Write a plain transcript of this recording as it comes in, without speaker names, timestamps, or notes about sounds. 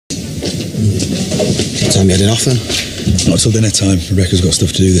What time are you heading off then? Not till dinner time. Rebecca's got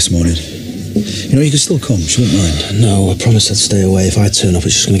stuff to do this morning. You know, you can still come. She wouldn't mind. No, I promised I'd stay away. If I turn up,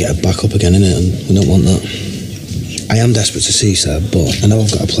 it's just going to get her back up again, innit? And we don't want that. I am desperate to see Seb, but I know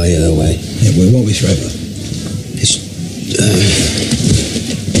I've got to play her away. Yeah, well, it won't be forever. It's...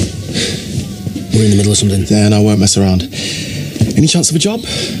 we're in the middle of something. Then I won't mess around. Any chance of a job?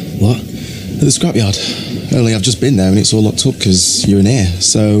 What? At the scrapyard. Only I've just been there and it's all locked up because you're in here.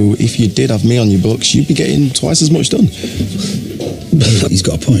 So if you did have me on your books, you'd be getting twice as much done. He's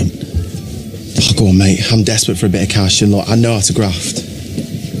got a point. Oh, go on, mate. I'm desperate for a bit of cash and look, I know how to graft.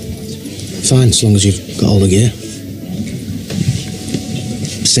 Fine, as long as you've got all the gear.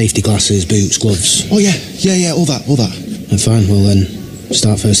 Safety glasses, boots, gloves. Oh, yeah, all that. Fine, well then,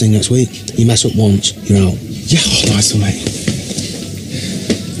 start first thing next week. You mess up once, you're out. Yeah, nice one, mate.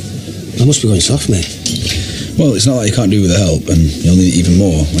 I must be going soft, mate. Well, it's not like you can't do with the help, and you'll need it even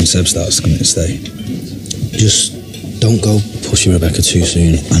more when Seb starts coming to stay. Just don't go pushing Rebecca too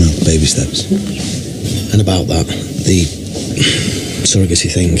soon. I know, baby steps. And about that, the surrogacy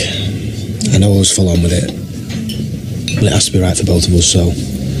thing, I know I was full on with it, but it has to be right for both of us, so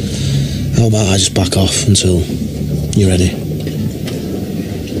how about I just back off until you're ready?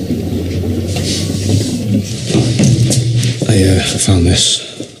 I found this.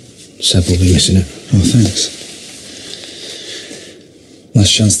 Seb will be missing it. Oh, thanks.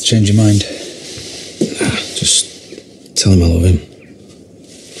 Last chance to change your mind. Just tell him I love him.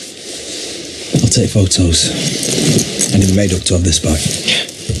 I'll take photos. I never made up to have this back.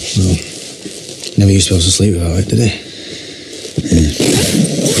 Well, never used to be able to sleep without it, did he? Yeah.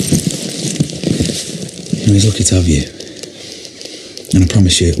 No, he's lucky to have you. And I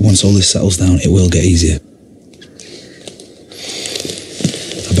promise you, once all this settles down, it will get easier.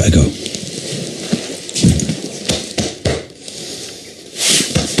 I better go.